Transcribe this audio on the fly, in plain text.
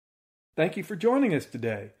Thank you for joining us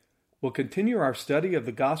today. We'll continue our study of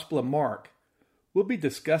the Gospel of Mark. We'll be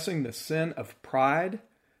discussing the sin of pride,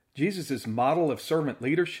 Jesus' model of servant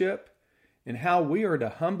leadership, and how we are to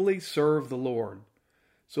humbly serve the Lord.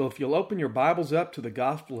 So if you'll open your Bibles up to the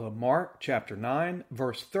Gospel of Mark, chapter 9,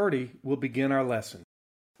 verse 30, we'll begin our lesson.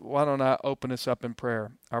 Why don't I open us up in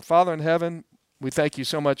prayer? Our Father in heaven, we thank you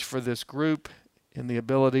so much for this group and the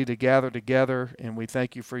ability to gather together, and we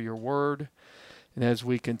thank you for your word. And as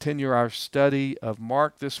we continue our study of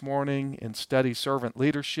Mark this morning and study servant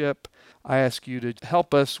leadership, I ask you to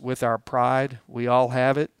help us with our pride. We all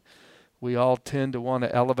have it. We all tend to want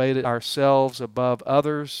to elevate ourselves above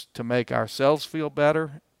others to make ourselves feel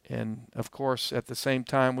better. And of course, at the same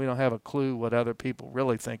time, we don't have a clue what other people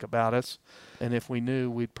really think about us. And if we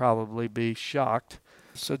knew, we'd probably be shocked.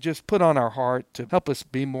 So just put on our heart to help us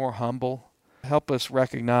be more humble. Help us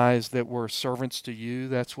recognize that we're servants to you.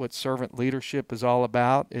 That's what servant leadership is all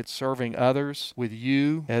about. It's serving others with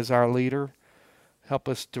you as our leader. Help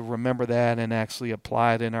us to remember that and actually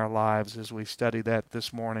apply it in our lives as we study that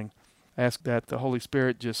this morning. Ask that the Holy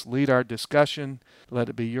Spirit just lead our discussion. Let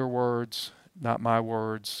it be your words, not my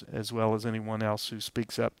words, as well as anyone else who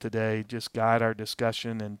speaks up today. Just guide our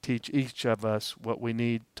discussion and teach each of us what we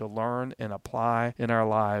need to learn and apply in our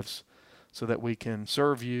lives, so that we can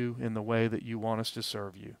serve you in the way that you want us to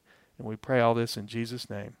serve you. And we pray all this in Jesus'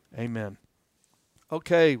 name. Amen.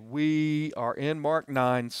 Okay, we are in Mark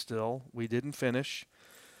 9 still. We didn't finish.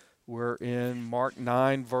 We're in Mark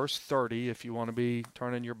 9, verse 30, if you want to be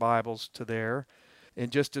turning your Bibles to there. And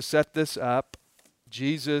just to set this up,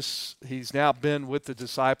 Jesus, he's now been with the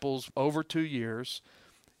disciples over 2 years.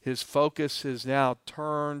 His focus has now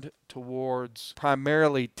turned towards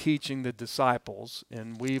primarily teaching the disciples.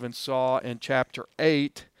 And we even saw in chapter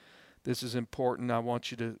 8, this is important. I want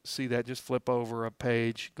you to see that. Just flip over a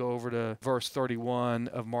page. Go over to verse 31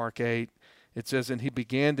 of Mark 8. It says, "And he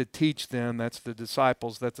began to teach them," that's the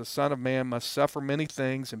disciples, "that the Son of Man must suffer many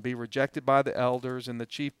things and be rejected by the elders and the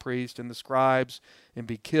chief priests and the scribes and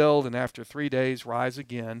be killed and after 3 days rise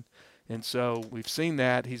again." And so we've seen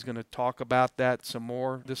that. He's going to talk about that some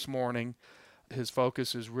more this morning. His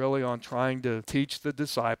focus is really on trying to teach the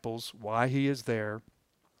disciples why he is there.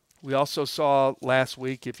 We also saw last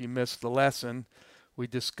week, if you missed the lesson, we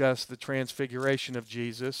discussed the transfiguration of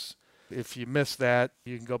Jesus. If you missed that,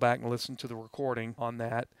 you can go back and listen to the recording on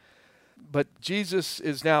that. But Jesus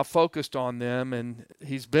is now focused on them, and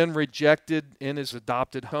he's been rejected in his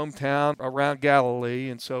adopted hometown around Galilee,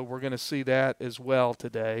 and so we're going to see that as well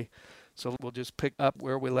today. So we'll just pick up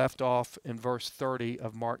where we left off in verse 30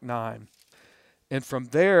 of Mark 9. "And from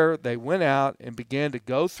there they went out and began to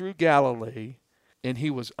go through Galilee, and he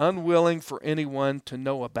was unwilling for anyone to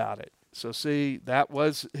know about it." So see, that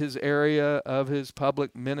was his area of his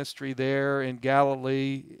public ministry there in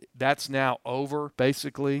Galilee. That's now over,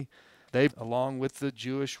 basically. They've, along with the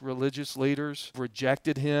Jewish religious leaders,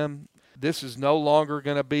 rejected him. This is no longer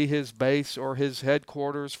going to be his base or his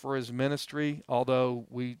headquarters for his ministry, although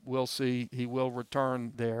we will see he will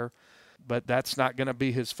return there. But that's not going to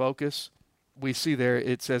be his focus. We see there,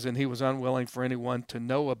 it says, "And he was unwilling for anyone to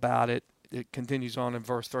know about it." It continues on in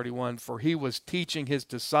verse 31, "For he was teaching his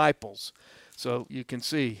disciples." So you can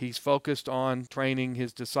see he's focused on training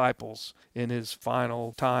his disciples in his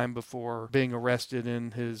final time before being arrested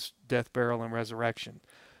in his death, burial, and resurrection.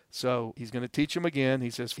 So he's going to teach them again. He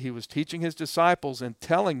says he was teaching his disciples and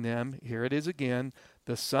telling them, here it is again,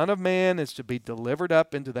 "The Son of Man is to be delivered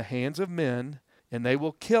up into the hands of men, and they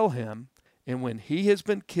will kill him. And when he has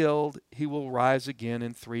been killed, he will rise again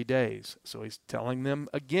in 3 days." So he's telling them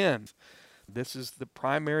again. This is the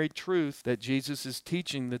primary truth that Jesus is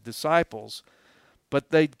teaching the disciples, but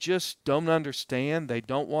they just don't understand. They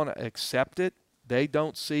don't want to accept it. They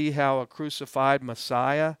don't see how a crucified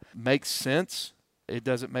Messiah makes sense. It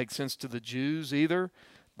doesn't make sense to the Jews either.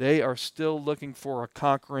 They are still looking for a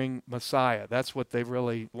conquering Messiah. That's what they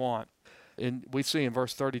really want. And we see in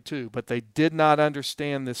verse 32, "But they did not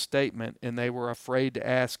understand this statement, and they were afraid to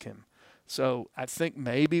ask him." So I think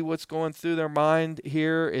maybe what's going through their mind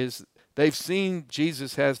here is they've seen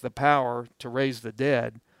Jesus has the power to raise the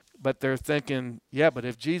dead, but they're thinking, yeah, but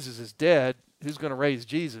if Jesus is dead, who's going to raise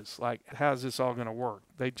Jesus? Like, how's this all going to work?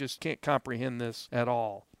 They just can't comprehend this at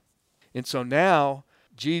all. And so now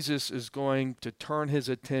Jesus is going to turn his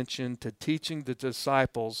attention to teaching the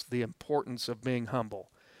disciples the importance of being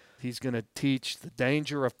humble. He's going to teach the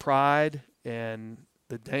danger of pride and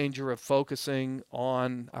the danger of focusing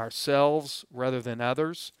on ourselves rather than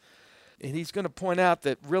others. And he's going to point out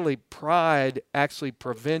that really pride actually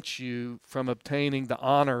prevents you from obtaining the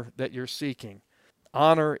honor that you're seeking.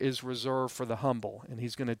 Honor is reserved for the humble, and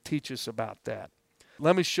he's going to teach us about that.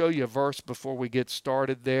 Let me show you a verse before we get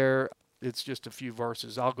started there. It's just a few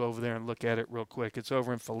verses. I'll go over there and look at it real quick. It's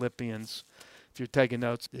over in Philippians. If you're taking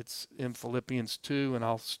notes, it's in Philippians 2, and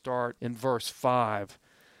I'll start in verse 5.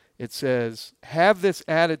 It says, "Have this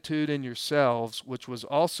attitude in yourselves, which was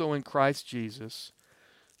also in Christ Jesus,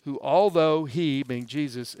 who although he," being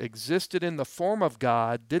Jesus, "existed in the form of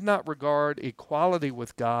God, did not regard equality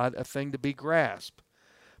with God a thing to be grasped,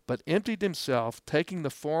 but emptied himself, taking the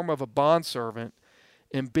form of a bondservant,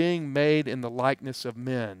 and being made in the likeness of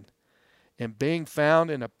men. And being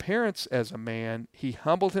found in appearance as a man, he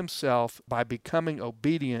humbled himself by becoming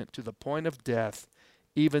obedient to the point of death,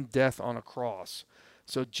 even death on a cross."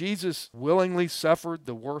 So Jesus willingly suffered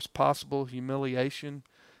the worst possible humiliation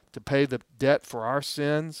to pay the debt for our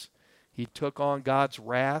sins. He took on God's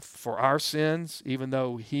wrath for our sins, even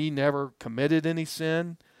though he never committed any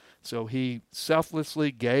sin. So he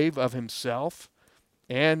selflessly gave of himself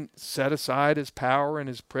and set aside his power and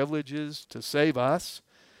his privileges to save us.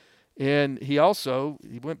 And he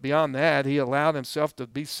went beyond that. He allowed himself to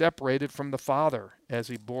be separated from the Father as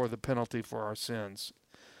he bore the penalty for our sins.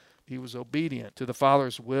 He was obedient to the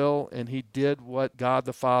Father's will, and he did what God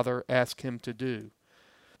the Father asked him to do.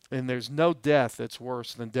 And there's no death that's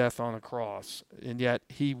worse than death on a cross. And yet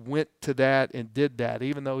he went to that and did that.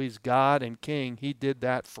 Even though he's God and King, he did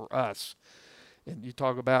that for us. And you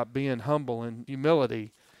talk about being humble and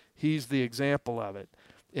humility. He's the example of it.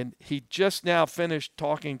 And he just now finished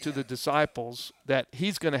talking to the disciples that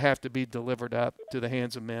he's going to have to be delivered up to the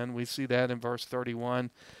hands of men. We see that in verse 31.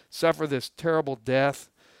 Suffer this terrible death,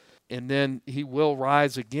 and then he will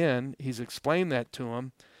rise again. He's explained that to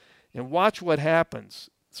them. And watch what happens.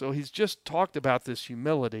 So he's just talked about this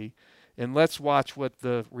humility, and let's watch what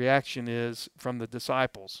the reaction is from the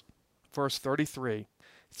disciples. Verse 33,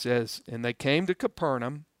 it says, "And they came to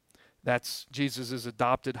Capernaum." That's Jesus'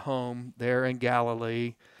 adopted home there in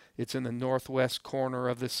Galilee. It's in the northwest corner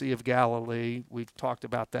of the Sea of Galilee. We've talked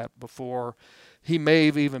about that before. He may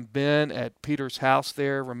have even been at Peter's house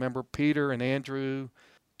there. Remember, Peter and Andrew,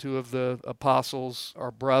 two of the apostles, are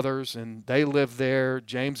brothers, and they live there.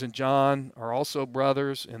 James and John are also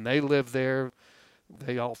brothers, and they live there.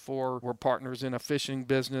 They all four were partners in a fishing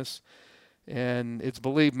business, and it's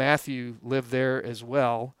believed Matthew lived there as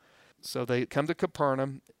well. So they come to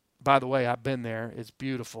Capernaum. By the way, I've been there. It's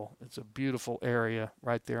beautiful. It's a beautiful area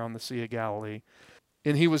right there on the Sea of Galilee.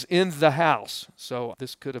 And he was in the house, so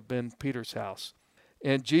this could have been Peter's house.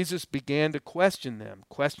 And Jesus began to question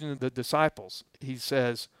the disciples. He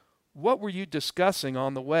says, "What were you discussing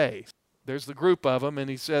on the way?" There's the group of them, and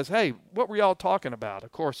he says, "Hey, what were y'all talking about?"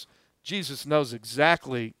 Of course, Jesus knows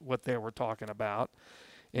exactly what they were talking about,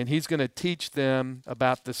 and he's going to teach them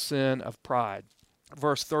about the sin of pride.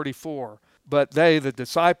 Verse 34, "But they," the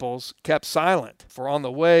disciples, "kept silent, for on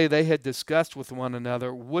the way they had discussed with one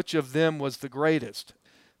another which of them was the greatest."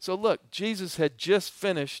 So look, Jesus had just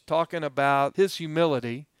finished talking about his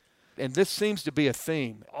humility, and this seems to be a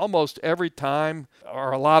theme. Almost every time,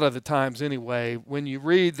 or a lot of the times anyway, when you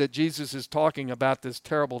read that Jesus is talking about this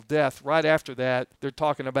terrible death, right after that, they're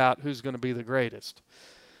talking about who's going to be the greatest.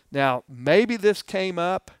 Now, maybe this came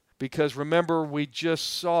up because remember, we just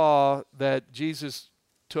saw that Jesus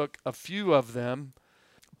took a few of them,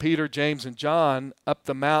 Peter, James, and John, up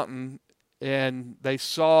the mountain, and they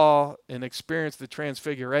saw and experienced the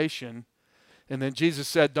transfiguration. And then Jesus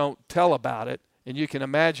said, "Don't tell about it." And you can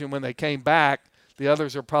imagine when they came back, the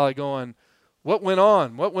others are probably going, "What went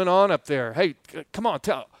on? What went on up there? Hey, come on,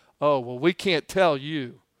 tell." "Oh, well, we can't tell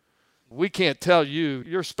you. We can't tell you.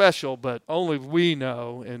 You're special, but only we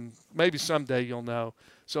know, and maybe someday you'll know."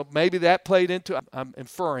 So maybe that played into it. I'm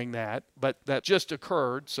inferring that, but that just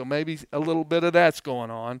occurred, so maybe a little bit of that's going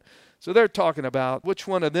on. So they're talking about which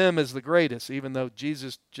one of them is the greatest, even though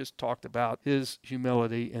Jesus just talked about his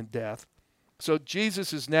humility and death. So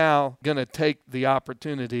Jesus is now going to take the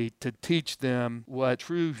opportunity to teach them what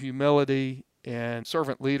true humility and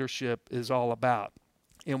servant leadership is all about.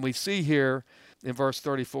 And we see here in verse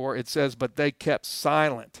 34, it says, "But they kept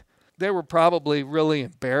silent." They were probably really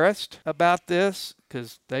embarrassed about this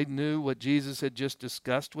because they knew what Jesus had just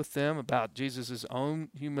discussed with them about Jesus' own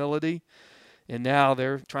humility. And now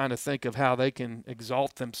they're trying to think of how they can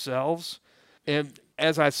exalt themselves. And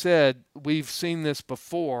as I said, we've seen this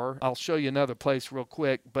before. I'll show you another place real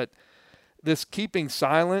quick. But this keeping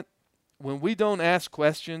silent, when we don't ask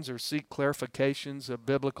questions or seek clarifications of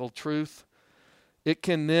biblical truth, it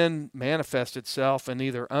can then manifest itself in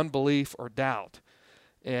either unbelief or doubt.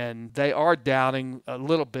 And they are doubting a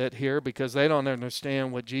little bit here because they don't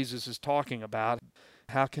understand what Jesus is talking about.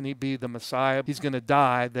 How can he be the Messiah? He's going to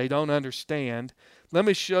die. They don't understand. Let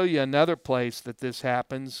me show you another place that this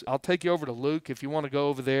happens. I'll take you over to Luke. If you want to go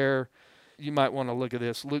over there, you might want to look at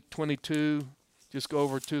this. Luke 22, just go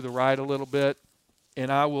over to the right a little bit. And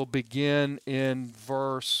I will begin in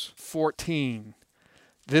verse 14.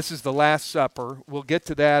 This is the Last Supper. We'll get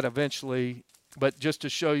to that eventually, but just to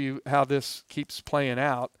show you how this keeps playing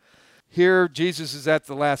out. Here, Jesus is at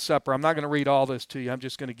the Last Supper. I'm not going to read all this to you. I'm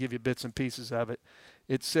just going to give you bits and pieces of it.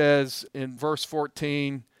 It says in verse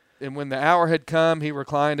 14, and when the hour had come, he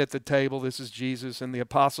reclined at the table. This is Jesus and the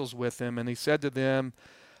apostles with him. And he said to them,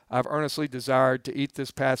 I've earnestly desired to eat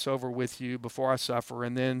this Passover with you before I suffer.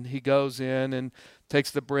 And then he goes in and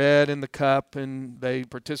takes the bread and the cup, and they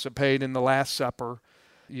participate in the Last Supper.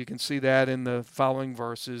 You can see that in the following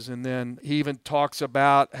verses. And then he even talks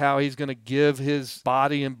about how he's going to give his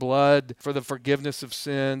body and blood for the forgiveness of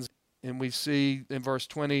sins. And we see in verse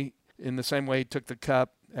 20, in the same way he took the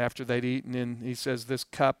cup after they'd eaten, and he says, this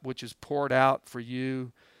cup which is poured out for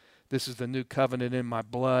you, this is the new covenant in my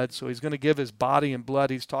blood. So he's going to give his body and blood.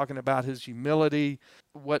 He's talking about his humility,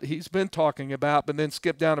 what he's been talking about, but then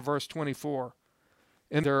skip down to verse 24.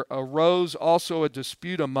 And there arose also a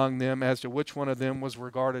dispute among them as to which one of them was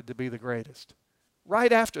regarded to be the greatest.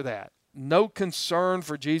 Right after that, no concern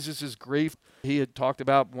for Jesus' grief. He had talked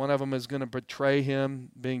about one of them is going to betray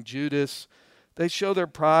him, being Judas. They show their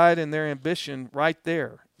pride and their ambition right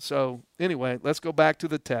there. So anyway, let's go back to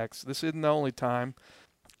the text. This isn't the only time,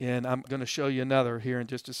 and I'm going to show you another here in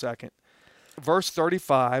just a second. Verse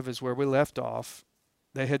 35 is where we left off.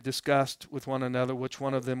 They had discussed with one another which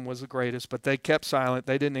one of them was the greatest, but they kept silent.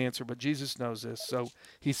 They didn't answer, but Jesus knows this. So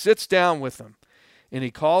he sits down with them, and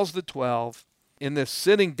he calls the 12. In this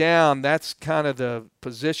sitting down, that's kind of the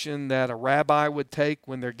position that a rabbi would take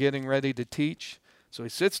when they're getting ready to teach. So he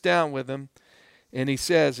sits down with them, and he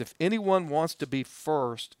says, if anyone wants to be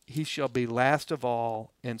first, he shall be last of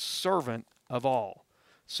all and servant of all.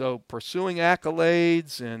 So pursuing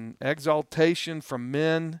accolades and exaltation from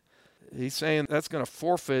men, he's saying that's going to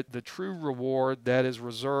forfeit the true reward that is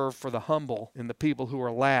reserved for the humble and the people who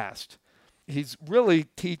are last. He's really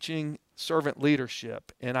teaching servant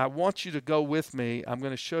leadership, and I want you to go with me. I'm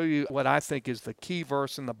going to show you what I think is the key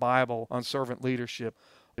verse in the Bible on servant leadership.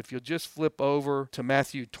 If you'll just flip over to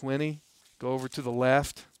Matthew 20, go over to the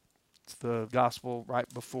left. It's the gospel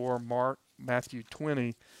right before Mark, Matthew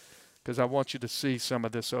 20, because I want you to see some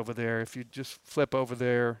of this over there. If you just flip over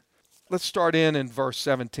there, let's start in verse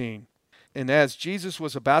 17. And as Jesus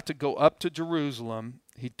was about to go up to Jerusalem,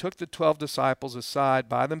 he took the 12 disciples aside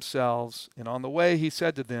by themselves, and on the way he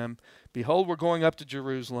said to them, behold, we're going up to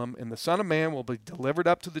Jerusalem, and the Son of Man will be delivered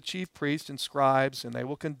up to the chief priests and scribes, and they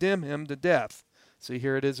will condemn him to death. See,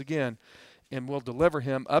 here it is again. And will deliver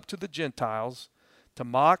him up to the Gentiles to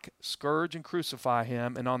mock, scourge, and crucify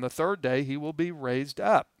him, and on the third day he will be raised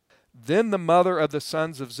up. Then the mother of the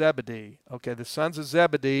sons of Zebedee, okay, the sons of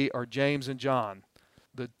Zebedee are James and John,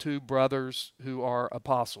 the two brothers who are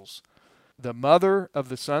apostles. The mother of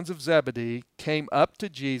the sons of Zebedee came up to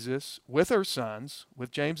Jesus with her sons,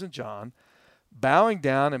 with James and John, bowing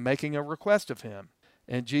down and making a request of him.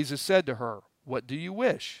 And Jesus said to her, what do you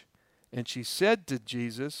wish? And she said to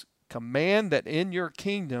Jesus, command that in your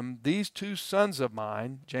kingdom these two sons of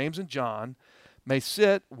mine, James and John, may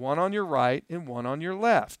sit one on your right and one on your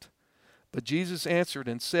left. But Jesus answered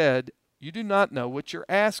and said, you do not know what you're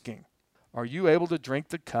asking. Are you able to drink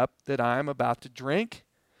the cup that I am about to drink?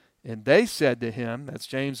 And they said to him, that's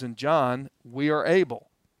James and John, we are able.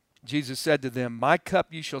 Jesus said to them, my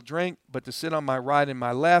cup you shall drink, but to sit on my right and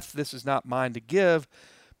my left, this is not mine to give,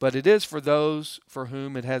 but it is for those for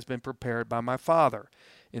whom it has been prepared by my Father.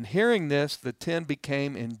 In hearing this, the 10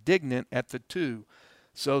 became indignant at the two.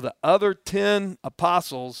 So the other 10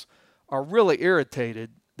 apostles are really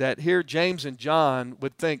irritated that here James and John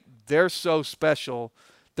would think they're so special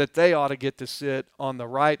that they ought to get to sit on the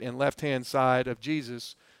right and left-hand side of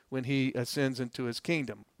Jesus when he ascends into his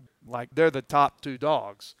kingdom. Like they're the top two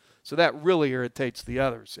dogs. So that really irritates the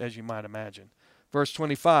others, as you might imagine. Verse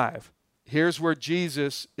 25, here's where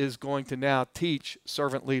Jesus is going to now teach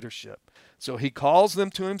servant leadership. So he calls them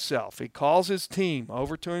to himself. He calls his team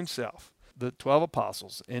over to himself, the 12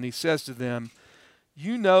 apostles, and he says to them,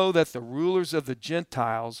 you know that the rulers of the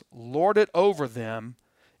Gentiles lord it over them,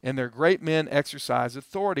 and their great men exercise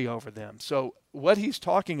authority over them. So what he's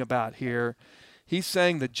talking about here, he's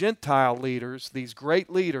saying the Gentile leaders, these great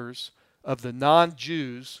leaders of the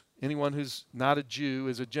non-Jews, anyone who's not a Jew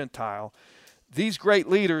is a Gentile, these great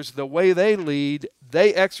leaders, the way they lead,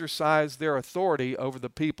 they exercise their authority over the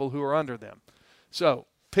people who are under them. So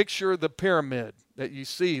picture the pyramid that you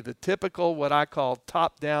see, the typical what I call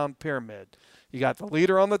top-down pyramid. You got the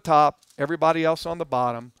leader on the top, everybody else on the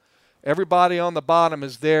bottom. Everybody on the bottom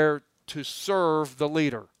is there to serve the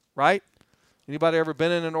leader, right? Anybody ever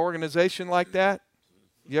been in an organization like that?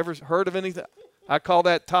 You ever heard of anything? I call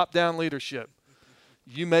that top-down leadership.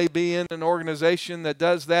 You may be in an organization that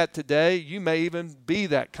does that today. You may even be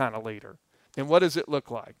that kind of leader. And what does it look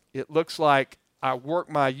like? It looks like I work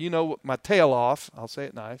my tail off. I'll say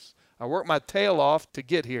it nice. I work my tail off to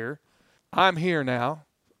get here. I'm here now.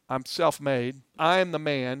 I'm self-made. I am the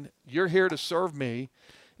man. You're here to serve me.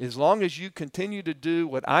 As long as you continue to do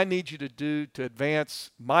what I need you to do to advance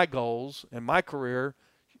my goals and my career,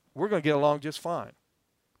 we're going to get along just fine.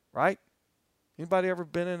 Right? Anybody ever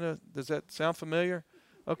been does that sound familiar?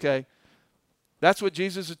 Okay. That's what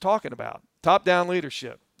Jesus is talking about. Top-down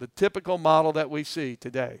leadership, the typical model that we see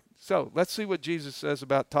today. So let's see what Jesus says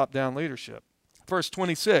about top-down leadership. Verse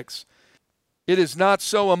 26, it is not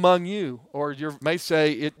so among you, or you may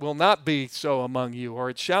say it will not be so among you, or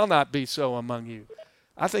it shall not be so among you.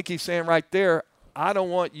 I think he's saying right there, I don't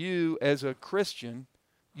want you as a Christian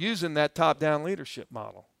using that top-down leadership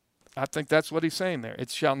model. I think that's what he's saying there.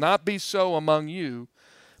 It shall not be so among you,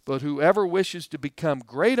 but whoever wishes to become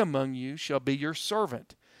great among you shall be your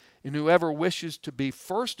servant, and whoever wishes to be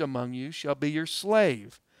first among you shall be your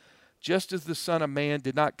slave, just as the Son of Man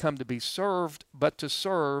did not come to be served, but to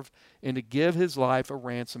serve, and to give his life a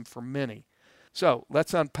ransom for many. So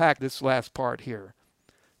let's unpack this last part here.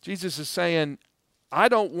 Jesus is saying, I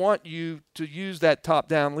don't want you to use that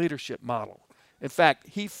top-down leadership model. In fact,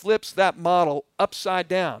 he flips that model upside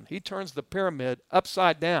down. He turns the pyramid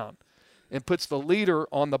upside down and puts the leader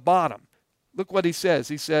on the bottom. Look what he says.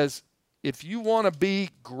 He says, if you want to be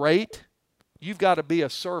great, you've got to be a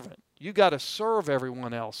servant. You've got to serve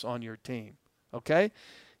everyone else on your team. Okay?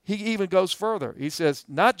 He even goes further. He says,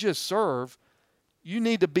 not just serve, you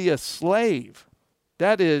need to be a slave.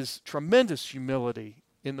 That is tremendous humility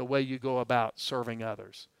in the way you go about serving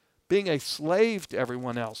others. Being a slave to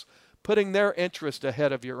everyone else. Putting their interest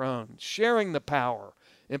ahead of your own, sharing the power,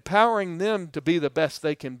 empowering them to be the best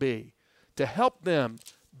they can be, to help them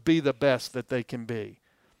be the best that they can be.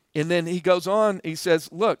 And then he goes on, he says,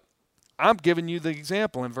 look, I'm giving you the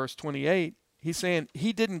example in verse 28. He's saying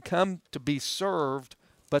he didn't come to be served,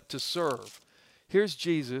 but to serve. Here's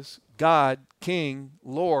Jesus, God, King,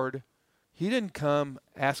 Lord. He didn't come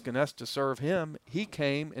asking us to serve him. He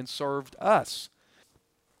came and served us.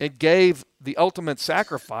 It gave the ultimate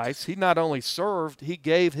sacrifice. He not only served, he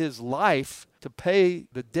gave his life to pay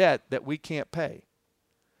the debt that we can't pay.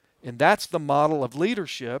 And that's the model of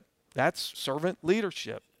leadership. That's servant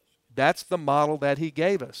leadership. That's the model that he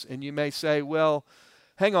gave us. And you may say, well,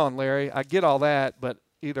 hang on, Larry, I get all that, but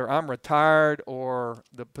either I'm retired or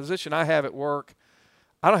the position I have at work,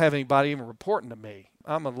 I don't have anybody even reporting to me.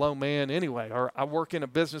 I'm a low man anyway, or I work in a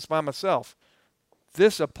business by myself.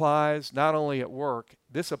 This applies not only at work,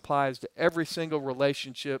 this applies to every single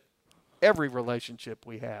relationship, every relationship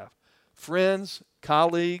we have. Friends,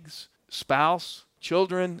 colleagues, spouse,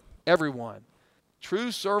 children, everyone.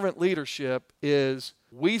 True servant leadership is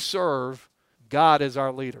we serve, God as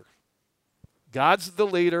our leader. God's the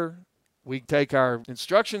leader. We take our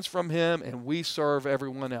instructions from him and we serve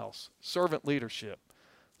everyone else. Servant leadership.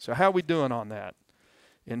 So how are we doing on that?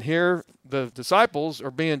 And here the disciples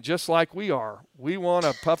are being just like we are. We want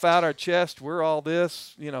to puff out our chest. We're all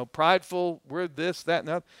this, prideful. We're this, that, and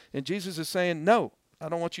that. And Jesus is saying, no, I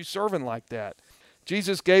don't want you serving like that.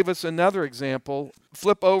 Jesus gave us another example.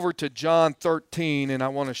 Flip over to John 13, and I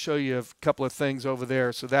want to show you a couple of things over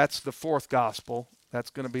there. So that's the fourth gospel.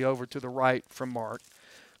 That's going to be over to the right from Mark.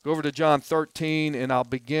 Go over to John 13, and I'll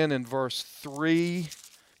begin in verse 3.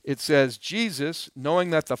 It says, Jesus, knowing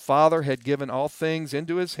that the Father had given all things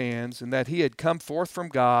into his hands, and that he had come forth from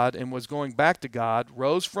God and was going back to God,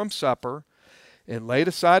 rose from supper and laid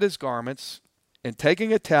aside his garments, and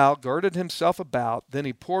taking a towel, girded himself about. Then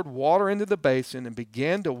he poured water into the basin and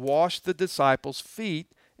began to wash the disciples' feet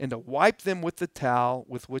and to wipe them with the towel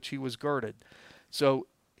with which he was girded. So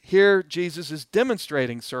here Jesus is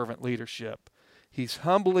demonstrating servant leadership. He's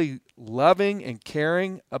humbly loving and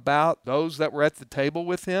caring about those that were at the table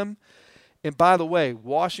with him. And by the way,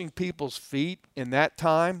 washing people's feet in that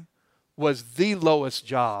time was the lowest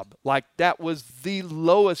job. Like that was the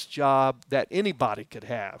lowest job that anybody could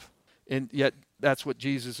have. And yet that's what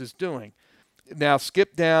Jesus is doing. Now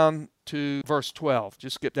skip down to verse 12.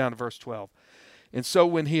 Just skip down to verse 12. And so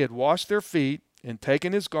when he had washed their feet and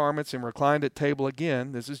taken his garments and reclined at table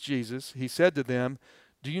again, this is Jesus, he said to them,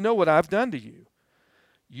 do you know what I've done to you?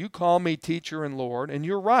 You call me teacher and Lord, and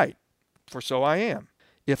you're right, for so I am.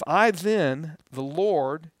 If I then, the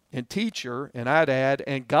Lord and teacher, and I'd add,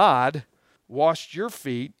 and God, washed your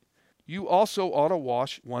feet, you also ought to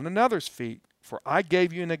wash one another's feet. For I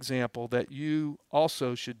gave you an example that you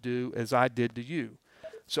also should do as I did to you.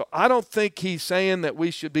 So I don't think he's saying that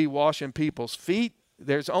we should be washing people's feet.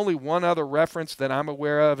 There's only one other reference that I'm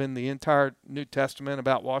aware of in the entire New Testament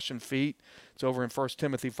about washing feet. It's over in 1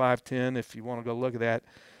 Timothy 5:10 if you want to go look at that.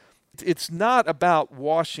 It's not about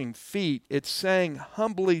washing feet. It's saying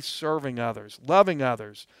humbly serving others, loving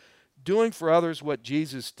others, doing for others what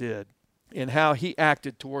Jesus did and how he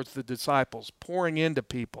acted towards the disciples, pouring into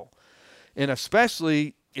people. And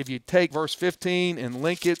especially if you take verse 15 and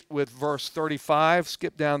link it with verse 35,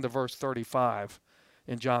 skip down to verse 35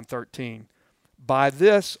 in John 13. By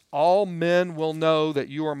this, all men will know that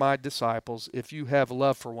you are my disciples if you have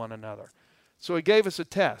love for one another. So he gave us a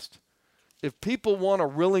test. If people want to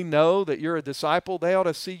really know that you're a disciple, they ought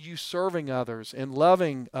to see you serving others and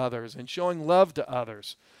loving others and showing love to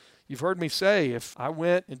others. You've heard me say, if I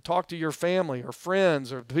went and talked to your family or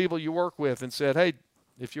friends or the people you work with and said, hey,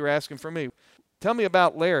 if you're asking for me, tell me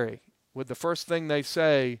about Larry, would the first thing they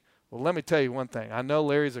say, well, let me tell you one thing. I know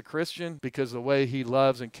Larry's a Christian because of the way he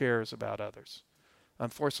loves and cares about others.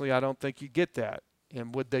 Unfortunately, I don't think you get that.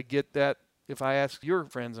 And would they get that if I asked your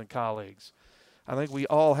friends and colleagues? I think we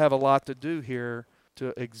all have a lot to do here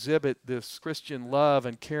to exhibit this Christian love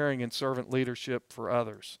and caring and servant leadership for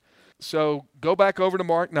others. So go back over to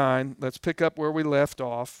Mark 9. Let's pick up where we left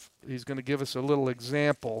off. He's going to give us a little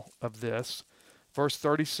example of this. Verse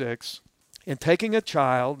 36, and taking a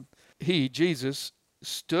child, he, Jesus,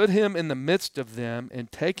 stood him in the midst of them,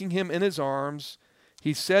 and taking him in his arms,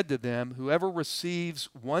 he said to them, whoever receives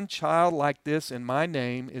one child like this in my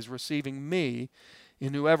name is receiving me,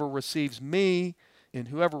 and whoever receives me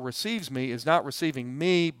is not receiving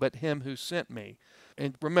me, but him who sent me.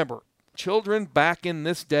 And remember, children back in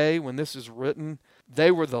this day when this is written,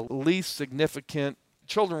 they were the least significant.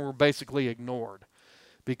 Children were basically ignored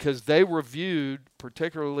because they were viewed,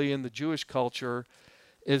 particularly in the Jewish culture,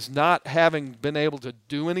 as not having been able to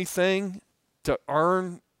do anything to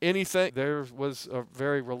earn anything. There was a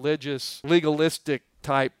very religious, legalistic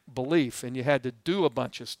type belief, and you had to do a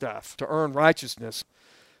bunch of stuff to earn righteousness.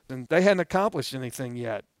 And they hadn't accomplished anything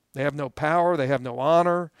yet. They have no power. They have no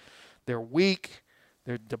honor. They're weak.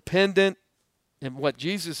 They're dependent. And what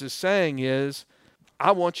Jesus is saying is,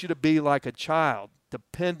 I want you to be like a child,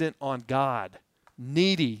 dependent on God,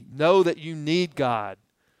 needy. Know that you need God.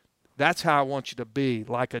 That's how I want you to be,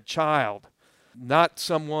 like a child. Not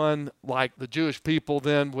someone like the Jewish people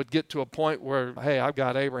then would get to a point where, hey, I've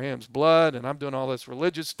got Abraham's blood and I'm doing all this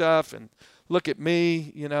religious stuff and look at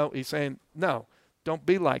me. You know, he's saying, no, don't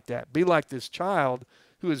be like that. Be like this child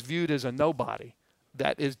who is viewed as a nobody,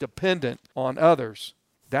 that is dependent on others.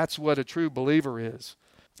 That's what a true believer is.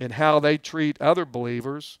 And how they treat other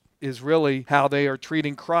believers is really how they are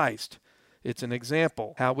treating Christ. It's an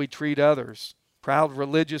example, how we treat others. Proud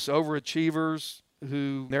religious overachievers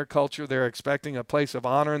who, in their culture, they're expecting a place of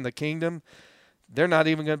honor in the kingdom. They're not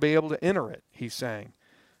even going to be able to enter it, he's saying.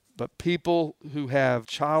 But people who have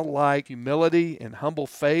childlike humility and humble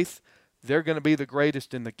faith, they're going to be the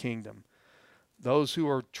greatest in the kingdom. Those who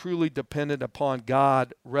are truly dependent upon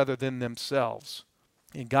God rather than themselves.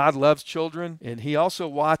 And God loves children, and he also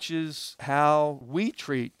watches how we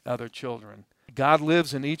treat other children. God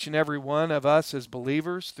lives in each and every one of us as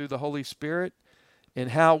believers through the Holy Spirit,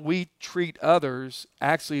 and how we treat others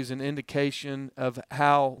actually is an indication of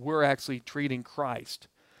how we're actually treating Christ.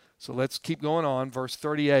 So let's keep going on. Verse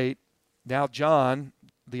 38, now John,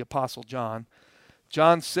 the Apostle John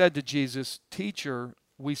said to Jesus, Teacher,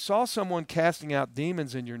 we saw someone casting out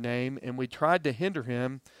demons in your name, and we tried to hinder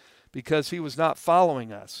him because he was not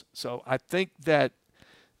following us. So I think that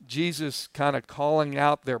Jesus kind of calling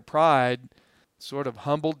out their pride sort of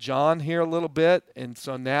humbled John here a little bit. And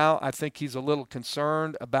so now I think he's a little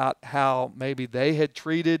concerned about how maybe they had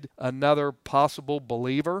treated another possible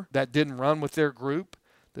believer that didn't run with their group.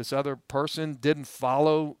 This other person didn't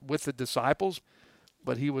follow with the disciples,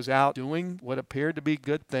 but he was out doing what appeared to be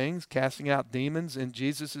good things, casting out demons in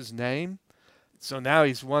Jesus' name. So now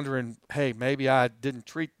he's wondering, hey, maybe I didn't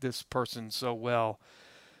treat this person so well.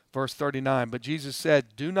 Verse 39, but Jesus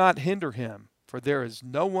said, do not hinder him, for there is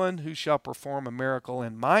no one who shall perform a miracle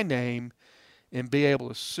in my name and be able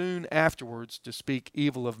to soon afterwards to speak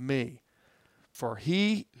evil of me. For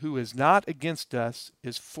he who is not against us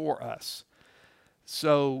is for us.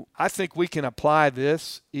 So I think we can apply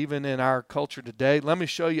this even in our culture today. Let me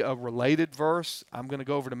show you a related verse. I'm going to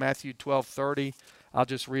go over to Matthew 12:30. I'll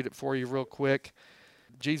just read it for you real quick.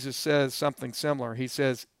 Jesus says something similar. He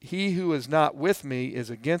says, he who is not with me is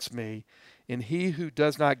against me, and he who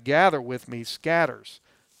does not gather with me scatters.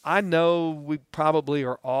 I know we probably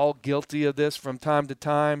are all guilty of this from time to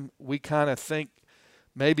time. We kind of think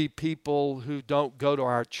Maybe people who don't go to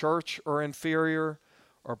our church are inferior,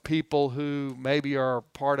 or people who maybe are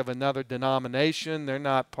part of another denomination, they're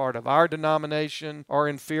not part of our denomination, are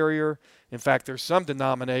inferior. In fact, there's some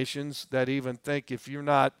denominations that even think if you're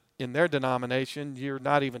not in their denomination, you're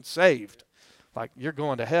not even saved. Like you're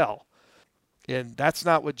going to hell. And that's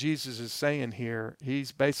not what Jesus is saying here.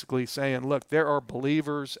 He's basically saying, look, there are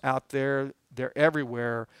believers out there. They're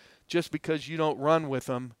everywhere. Just because you don't run with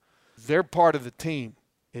them, they're part of the team.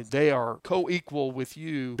 And they are co-equal with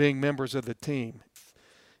you being members of the team.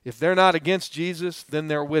 If they're not against Jesus, then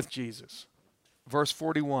they're with Jesus. Verse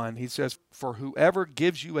 41, he says, for whoever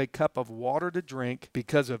gives you a cup of water to drink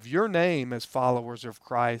because of your name as followers of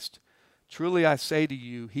Christ, truly I say to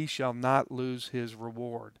you, he shall not lose his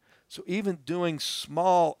reward. So even doing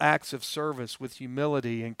small acts of service with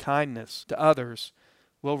humility and kindness to others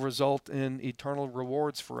will result in eternal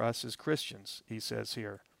rewards for us as Christians, he says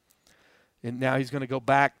here. And now he's going to go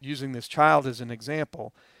back using this child as an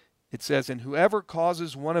example. It says, and whoever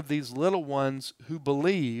causes one of these little ones who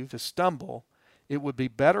believe to stumble, it would be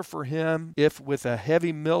better for him if with a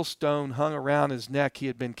heavy millstone hung around his neck he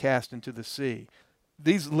had been cast into the sea.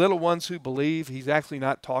 These little ones who believe, he's actually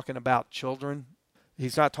not talking about children.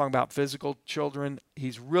 He's not talking about physical children.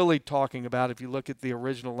 He's really talking about, if you look at the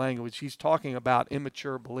original language, he's talking about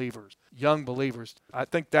immature believers, young believers. I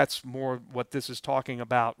think that's more what this is talking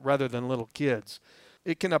about rather than little kids.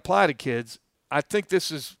 It can apply to kids. I think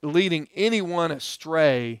this is leading anyone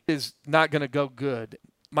astray is not going to go good.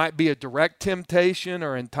 Might be a direct temptation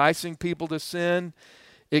or enticing people to sin.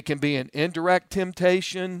 It can be an indirect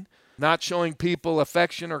temptation, not showing people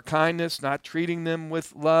affection or kindness, not treating them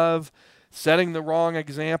with love, setting the wrong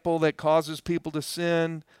example that causes people to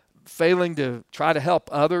sin, failing to try to help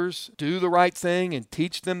others do the right thing and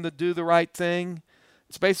teach them to do the right thing.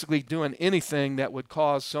 It's basically doing anything that would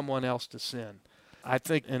cause someone else to sin. I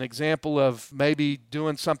think an example of maybe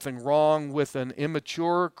doing something wrong with an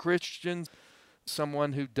immature Christian,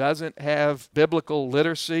 someone who doesn't have biblical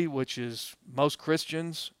literacy, which is most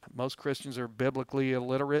Christians. Most Christians are biblically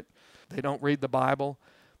illiterate. They don't read the Bible.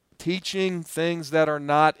 Teaching things that are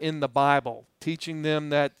not in the Bible. Teaching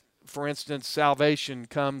them that, for instance, salvation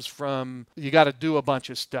comes from, you got to do a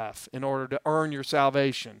bunch of stuff in order to earn your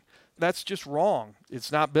salvation. That's just wrong.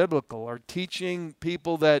 It's not biblical. Or teaching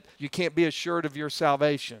people that you can't be assured of your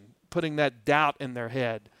salvation, putting that doubt in their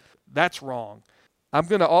head. That's wrong. I'm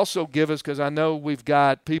going to also give us, because I know we've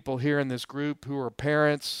got people here in this group who are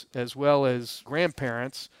parents as well as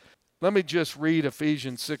grandparents. Let me just read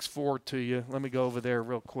Ephesians 6:4 to you. Let me go over there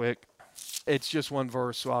real quick. It's just one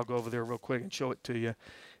verse, so I'll go over there real quick and show it to you.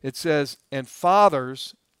 It says, and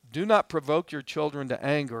fathers, do not provoke your children to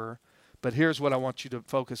anger, but here's what I want you to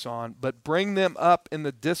focus on, but bring them up in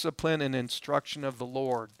the discipline and instruction of the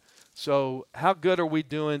Lord. So how good are we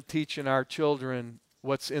doing teaching our children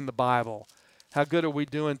what's in the Bible? How good are we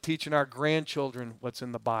doing teaching our grandchildren what's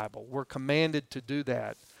in the Bible? We're commanded to do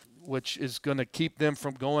that, which is going to keep them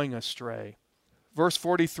from going astray. Verse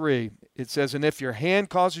 43, it says, and if your hand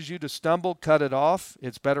causes you to stumble, cut it off.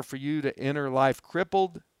 It's better for you to enter life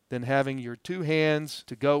crippled than having your two hands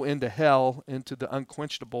to go into hell, into the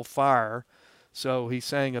unquenchable fire. So he's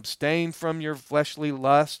saying abstain from your fleshly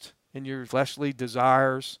lust and your fleshly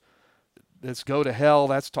desires. Let's go to hell.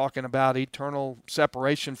 That's talking about eternal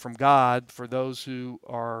separation from God for those who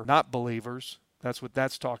are not believers. That's what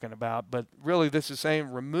that's talking about. But really this is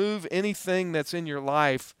saying remove anything that's in your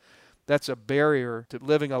life that's a barrier to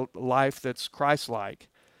living a life that's Christ-like.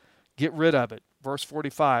 Get rid of it. Verse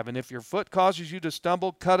 45, and if your foot causes you to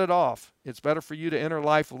stumble, cut it off. It's better for you to enter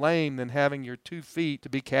life lame than having your 2 feet to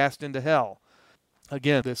be cast into hell.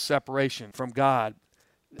 Again, this separation from God.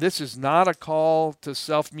 This is not a call to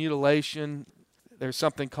self-mutilation. There's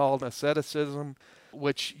something called asceticism,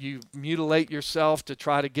 which you mutilate yourself to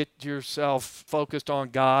try to get yourself focused on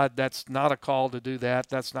God. That's not a call to do that.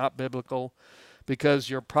 That's not biblical, because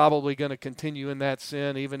you're probably going to continue in that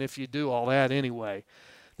sin even if you do all that anyway.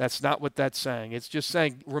 That's not what that's saying. It's just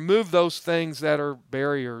saying remove those things that are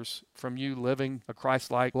barriers from you living a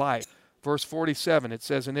Christ-like life. Verse 47, it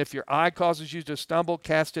says, and if your eye causes you to stumble,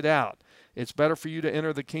 cast it out. It's better for you to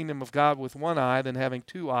enter the kingdom of God with one eye than having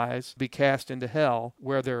 2 eyes be cast into hell,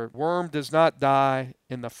 where their worm does not die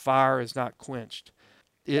and the fire is not quenched.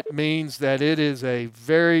 It means that it is a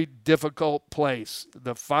very difficult place.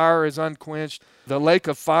 The fire is unquenched. The lake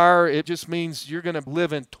of fire, it just means you're going to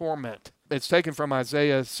live in torment. It's taken from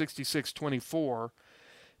Isaiah 66:24,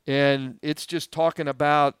 and it's just talking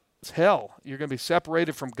about hell. You're going to be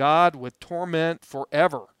separated from God with torment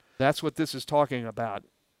forever. That's what this is talking about.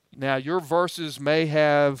 Now, your verses may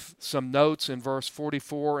have some notes in verse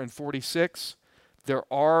 44 and 46. There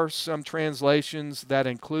are some translations that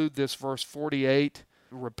include this verse 48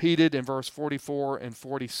 repeated in verse 44 and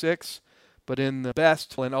 46, but in the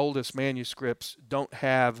best and oldest manuscripts don't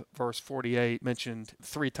have verse 48 mentioned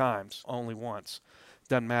 3 times, only once.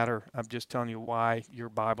 Doesn't matter. I'm just telling you why your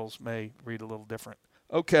Bibles may read a little different.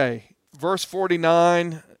 Okay, verse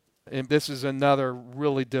 49, and this is another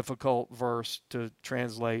really difficult verse to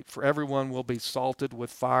translate. For everyone will be salted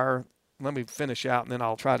with fire. Let me finish out, and then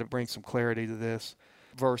I'll try to bring some clarity to this.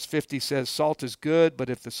 Verse 50 says, salt is good, but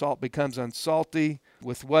if the salt becomes unsalty,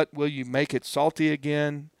 with what will you make it salty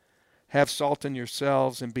again? Have salt in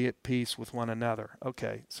yourselves and be at peace with one another.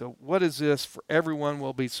 Okay, so what is this? For everyone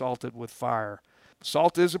will be salted with fire.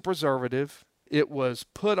 Salt is a preservative. It was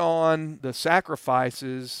put on the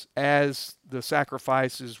sacrifices as the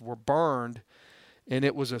sacrifices were burned, and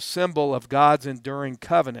it was a symbol of God's enduring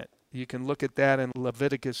covenant. You can look at that in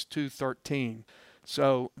Leviticus 2:13.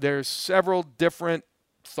 So there's several different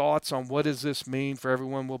thoughts on what does this mean, for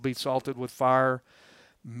everyone will be salted with fire.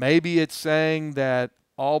 Maybe it's saying that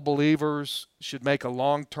all believers should make a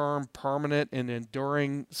long-term, permanent, and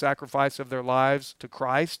enduring sacrifice of their lives to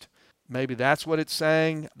Christ. Maybe that's what it's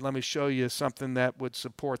saying. Let me show you something that would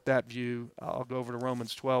support that view. I'll go over to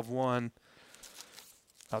Romans 12:1.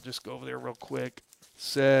 I'll just go over there real quick. It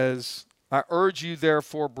says, I urge you,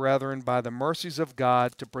 therefore, brethren, by the mercies of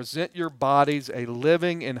God, to present your bodies a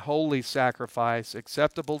living and holy sacrifice,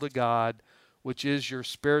 acceptable to God, which is your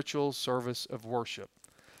spiritual service of worship.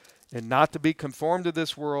 And not to be conformed to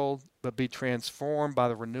this world, but be transformed by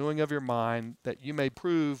the renewing of your mind, that you may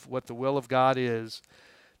prove what the will of God is,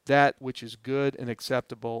 that which is good and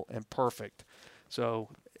acceptable and perfect. So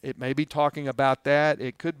it may be talking about that.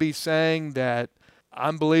 It could be saying that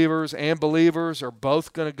unbelievers and believers are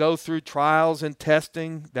both going to go through trials and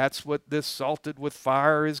testing. That's what this salted with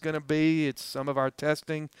fire is going to be. It's some of our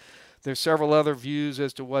testing. There's several other views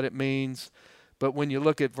as to what it means. But when you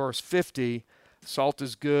look at verse 50, salt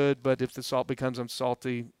is good, but if the salt becomes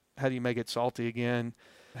unsalty, how do you make it salty again?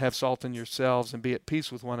 Have salt in yourselves and be at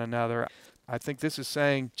peace with one another. I think this is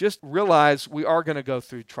saying just realize we are going to go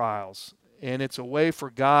through trials. And it's a way for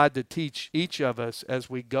God to teach each of us as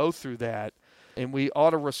we go through that. And we ought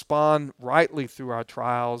to respond rightly through our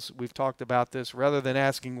trials. We've talked about this. Rather than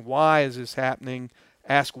asking, why is this happening?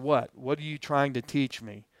 Ask what? What are you trying to teach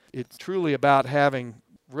me? It's truly about having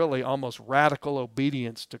really almost radical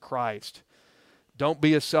obedience to Christ. Don't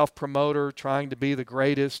be a self-promoter trying to be the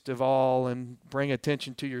greatest of all and bring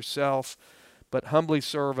attention to yourself, but humbly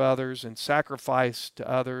serve others and sacrifice to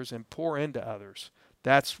others and pour into others.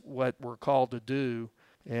 That's what we're called to do,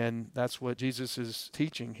 and that's what Jesus is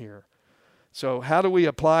teaching here. So how do we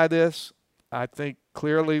apply this? I think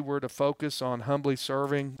clearly we're to focus on humbly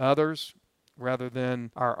serving others rather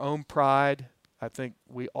than our own pride. I think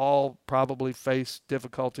we all probably face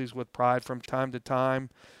difficulties with pride from time to time,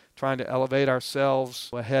 trying to elevate ourselves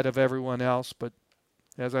ahead of everyone else. But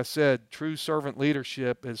as I said, true servant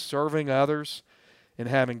leadership is serving others and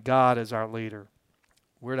having God as our leader.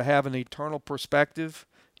 We're to have an eternal perspective,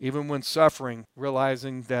 even when suffering,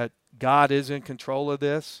 realizing that God is in control of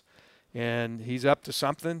this and He's up to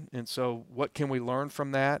something. And so what can we learn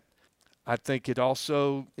from that? I think it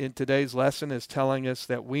also, in today's lesson, is telling us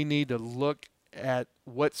that we need to look at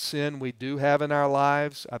what sin we do have in our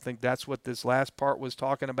lives. I think that's what this last part was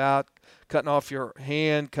talking about. Cutting off your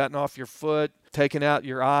hand, cutting off your foot, taking out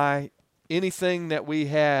your eye. Anything that we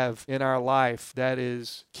have in our life that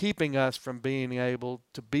is keeping us from being able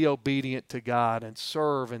to be obedient to God and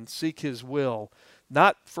serve and seek His will,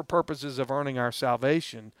 not for purposes of earning our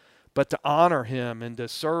salvation, but to honor Him and to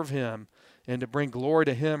serve Him and to bring glory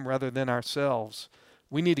to Him rather than ourselves.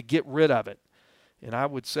 We need to get rid of it. And I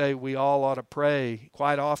would say we all ought to pray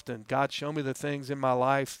quite often, God, show me the things in my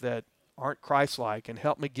life that aren't Christ-like and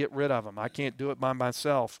help me get rid of them. I can't do it by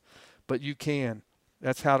myself, but you can.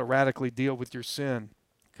 That's how to radically deal with your sin.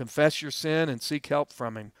 Confess your sin and seek help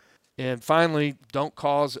from Him. And finally, don't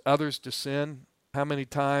cause others to sin. How many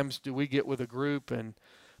times do we get with a group and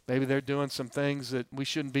maybe they're doing some things that we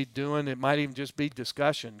shouldn't be doing? It might even just be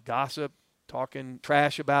discussion, gossip, talking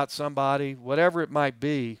trash about somebody, whatever it might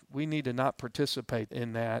be. We need to not participate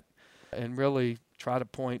in that and really try to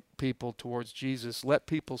point people towards Jesus. Let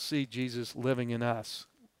people see Jesus living in us.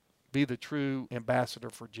 Be the true ambassador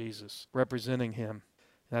for Jesus, representing Him.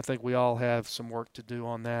 And I think we all have some work to do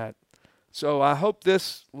on that. So I hope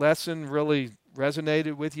this lesson really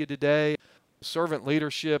resonated with you today. Servant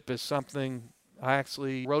leadership is something, I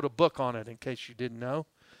actually wrote a book on it, in case you didn't know.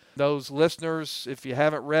 Those listeners, if you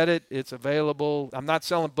haven't read it, it's available. I'm not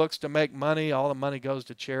selling books to make money. All the money goes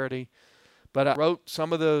to charity. But I wrote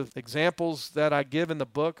some of the examples that I give in the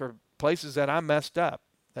book are places that I messed up,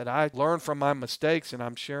 that I learned from my mistakes, and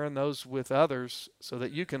I'm sharing those with others so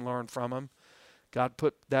that you can learn from them. God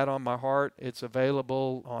put that on my heart. It's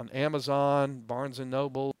available on Amazon, Barnes &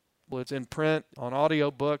 Noble. It's in print, on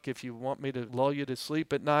audiobook. If you want me to lull you to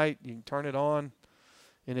sleep at night, you can turn it on,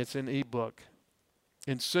 and it's in ebook.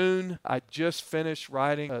 And soon, I just finished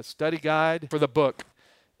writing a study guide for the book,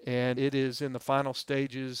 and it is in the final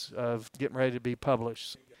stages of getting ready to be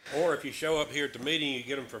published. Or if you show up here at the meeting, you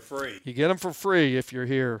get them for free. You get them for free if you're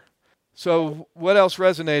here. So what else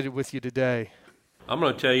resonated with you today? I'm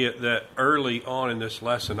going to tell you that early on in this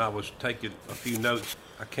lesson, I was taking a few notes.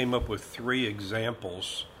 I came up with 3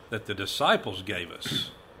 examples that the disciples gave us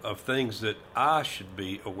of things that I should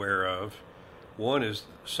be aware of. One is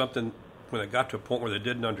something when they got to a point where they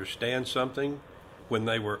didn't understand something, when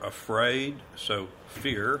they were afraid, so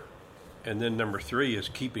fear. And then number 3 is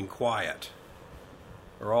keeping quiet.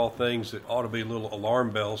 Are all things that ought to be little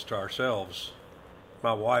alarm bells to ourselves.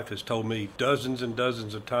 My wife has told me dozens and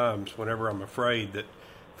dozens of times whenever I'm afraid that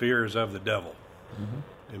fear is of the devil.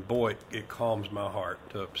 Mm-hmm. And boy, it calms my heart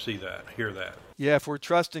to see that, hear that. Yeah, if we're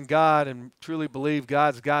trusting God and truly believe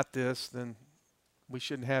God's got this, then we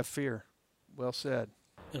shouldn't have fear. Well said.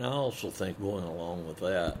 And I also think going along with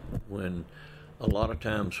that, when a lot of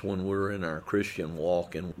times when we're in our Christian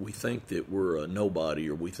walk and we think that we're a nobody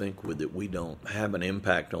or we think that we don't have an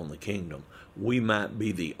impact on the kingdom, we might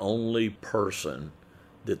be the only person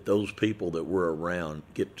that those people that we're around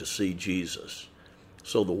get to see Jesus.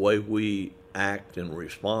 So the way we act and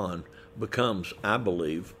respond becomes, I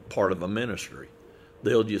believe, part of a ministry.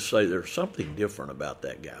 They'll just say, there's something different about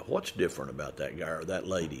that guy. What's different about that guy or that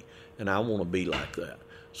lady? And I want to be like that.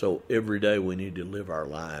 So every day we need to live our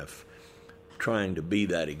life trying to be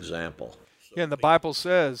that example. Yeah, and the Bible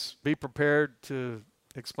says, be prepared to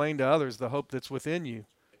explain to others the hope that's within you.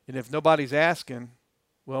 And if nobody's asking,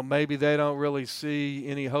 well, maybe they don't really see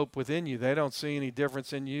any hope within you. They don't see any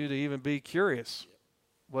difference in you to even be curious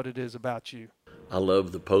what it is about you. I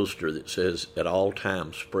love the poster that says, at all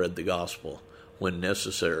times spread the gospel. When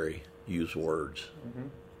necessary, use words.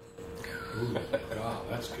 Mm-hmm. Ooh, God,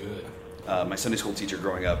 that's good. My Sunday school teacher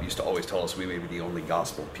growing up used to always tell us we may be the only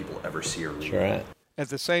gospel people ever see or read. That's right. At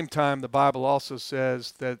the same time, the Bible also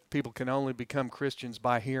says that people can only become Christians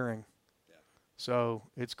by hearing. Yeah. So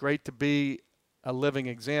it's great to be a living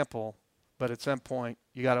example, but at some point,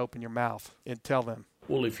 you got to open your mouth and tell them.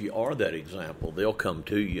 Well, if you are that example, they'll come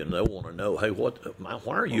to you and they'll want to know, hey,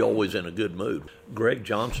 why are you always in a good mood? Greg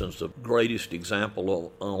Johnson's the greatest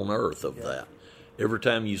example on earth of that. Every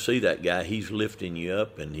time you see that guy, he's lifting you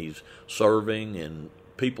up and he's serving, and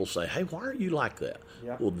people say, hey, why are you like that?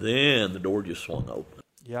 Yep. Well, then the door just swung open.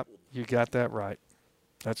 Yep, you got that right.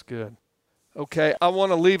 That's good. Okay, I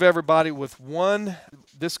want to leave everybody with one.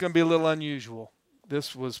 This is going to be a little unusual.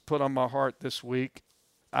 This was put on my heart this week.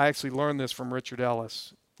 I actually learned this from Richard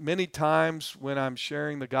Ellis. Many times when I'm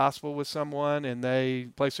sharing the gospel with someone and they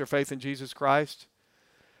place their faith in Jesus Christ,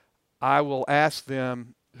 I will ask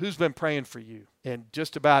them, who's been praying for you? And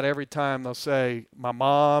just about every time they'll say, my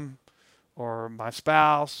mom or my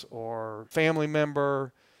spouse or family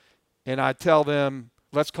member. And I tell them,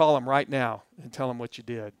 let's call them right now and tell them what you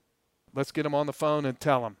did. Let's get them on the phone and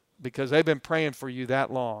tell them, because they've been praying for you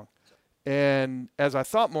that long. And as I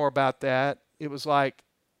thought more about that, it was like,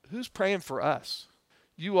 who's praying for us?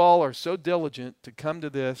 You all are so diligent to come to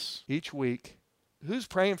this each week. Who's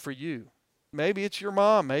praying for you? Maybe it's your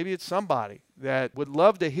mom. Maybe it's somebody that would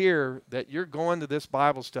love to hear that you're going to this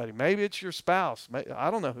Bible study. Maybe it's your spouse.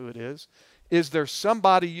 I don't know who it is. Is there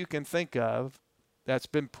somebody you can think of that's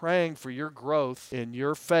been praying for your growth in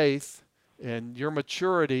your faith and your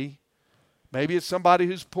maturity? Maybe it's somebody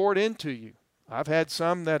who's poured into you. I've had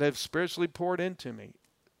some that have spiritually poured into me.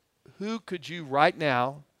 Who could you right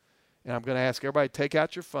now, and I'm going to ask everybody to take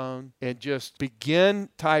out your phone and just begin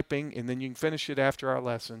typing, and then you can finish it after our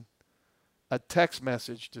lesson, a text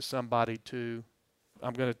message to somebody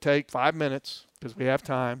I'm going to take 5 minutes because we have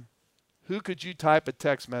time. Who could you type a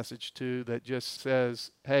text message to that just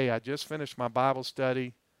says, hey, I just finished my Bible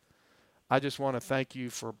study. I just want to thank you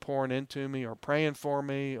for pouring into me or praying for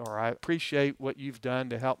me, or I appreciate what you've done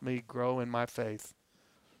to help me grow in my faith.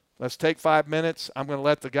 Let's take 5 minutes. I'm going to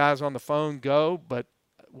let the guys on the phone go, but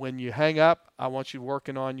when you hang up, I want you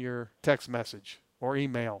working on your text message or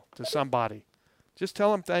email to somebody. Just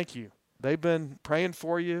tell them thank you. They've been praying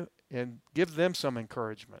for you, and give them some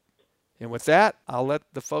encouragement. And with that, I'll let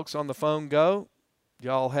the folks on the phone go.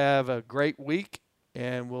 Y'all have a great week,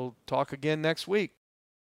 and we'll talk again next week.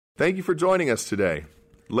 Thank you for joining us today.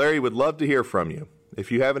 Larry would love to hear from you.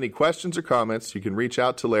 If you have any questions or comments, you can reach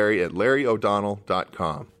out to Larry at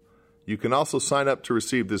larryo'donnell.com. You can also sign up to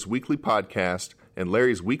receive this weekly podcast and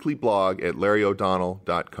Larry's weekly blog at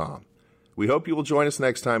larryodonnell.com. We hope you will join us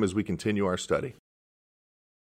next time as we continue our study.